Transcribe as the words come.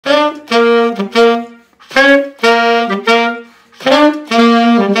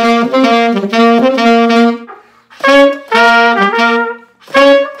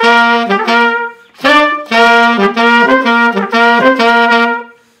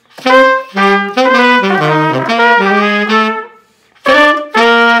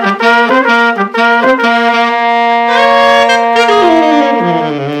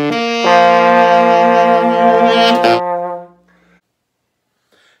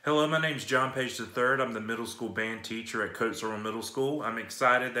Hello, my name's John Page III. I'm the middle school band teacher at Coats-Erwin Middle School. I'm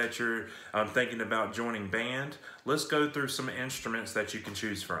excited that you're thinking about joining band. Let's go through some instruments that you can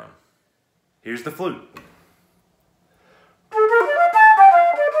choose from. Here's the flute.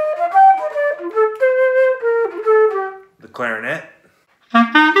 The clarinet.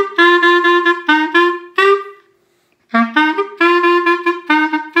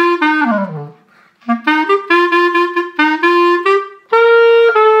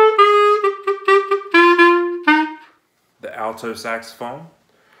 The alto saxophone.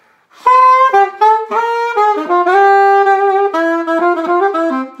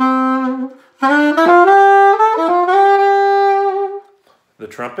 The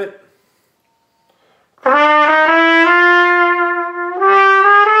trumpet.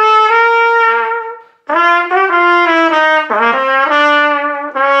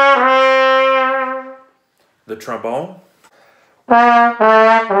 The trombone.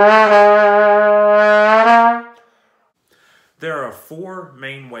 There are four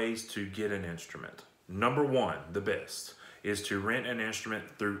main ways to get an instrument. Number one, the best, is to rent an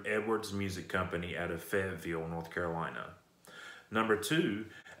instrument through Edwards Music Company out of Fayetteville, North Carolina. Number two,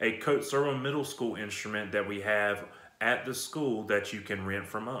 a Coats-Erwin Middle School instrument that we have at the school that you can rent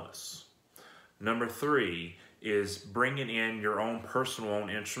from us. Number three is bringing in your own personal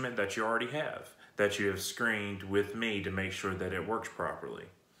own instrument that you already have, that you have screened with me to make sure that it works properly.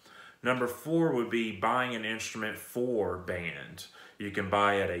 Number four would be buying an instrument for band. You can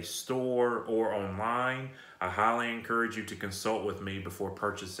buy at a store or online. I highly encourage you to consult with me before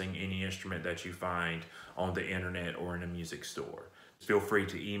purchasing any instrument that you find on the internet or in a music store. Feel free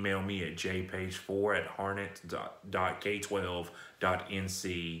to email me at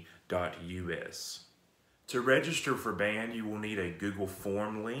jpage4@harnett.k12.nc.us. To register for band, you will need a Google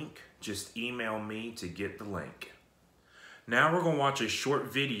form link. Just email me to get the link. Now we're going to watch a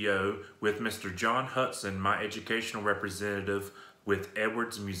short video with Mr. John Hudson, my educational representative with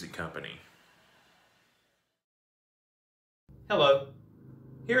Edwards Music Company. Hello.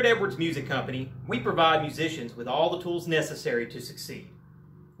 Here at Edwards Music Company, we provide musicians with all the tools necessary to succeed.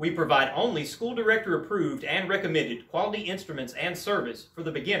 We provide only school director approved and recommended quality instruments and service for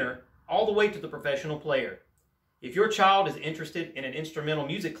the beginner all the way to the professional player. If your child is interested in an instrumental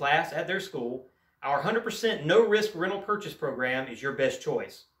music class at their school, our 100% no-risk rental purchase program is your best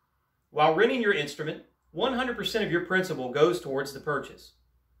choice. While renting your instrument, 100% of your principal goes towards the purchase.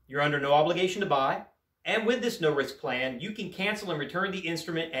 You're under no obligation to buy, and with this no-risk plan, you can cancel and return the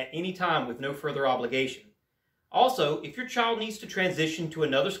instrument at any time with no further obligation. Also, if your child needs to transition to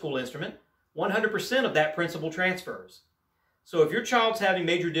another school instrument, 100% of that principal transfers. So if your child's having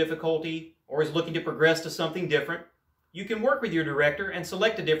major difficulty or is looking to progress to something different, you can work with your director and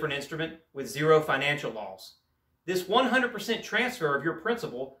select a different instrument with zero financial loss. This 100% transfer of your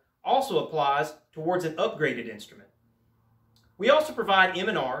principal also applies towards an upgraded instrument. We also provide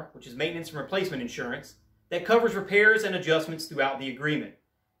M&R, which is maintenance and replacement insurance, that covers repairs and adjustments throughout the agreement.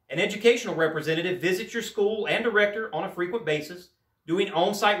 An educational representative visits your school and director on a frequent basis, doing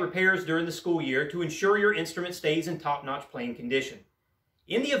on-site repairs during the school year to ensure your instrument stays in top-notch playing condition.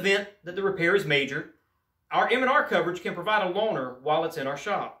 In the event that the repair is major, our M&R coverage can provide a loaner while it's in our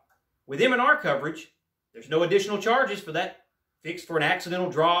shop. With M&R coverage, there's no additional charges for that fix for an accidental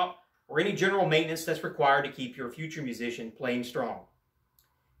drop or any general maintenance that's required to keep your future musician playing strong.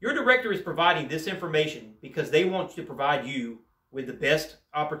 Your director is providing this information because they want to provide you with the best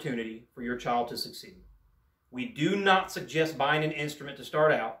opportunity for your child to succeed. We do not suggest buying an instrument to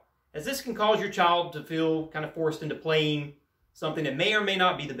start out, as this can cause your child to feel kind of forced into playing something that may or may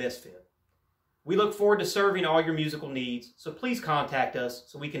not be the best fit. We look forward to serving all your musical needs, so please contact us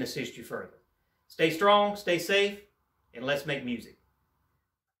so we can assist you further. Stay strong, stay safe, and let's make music.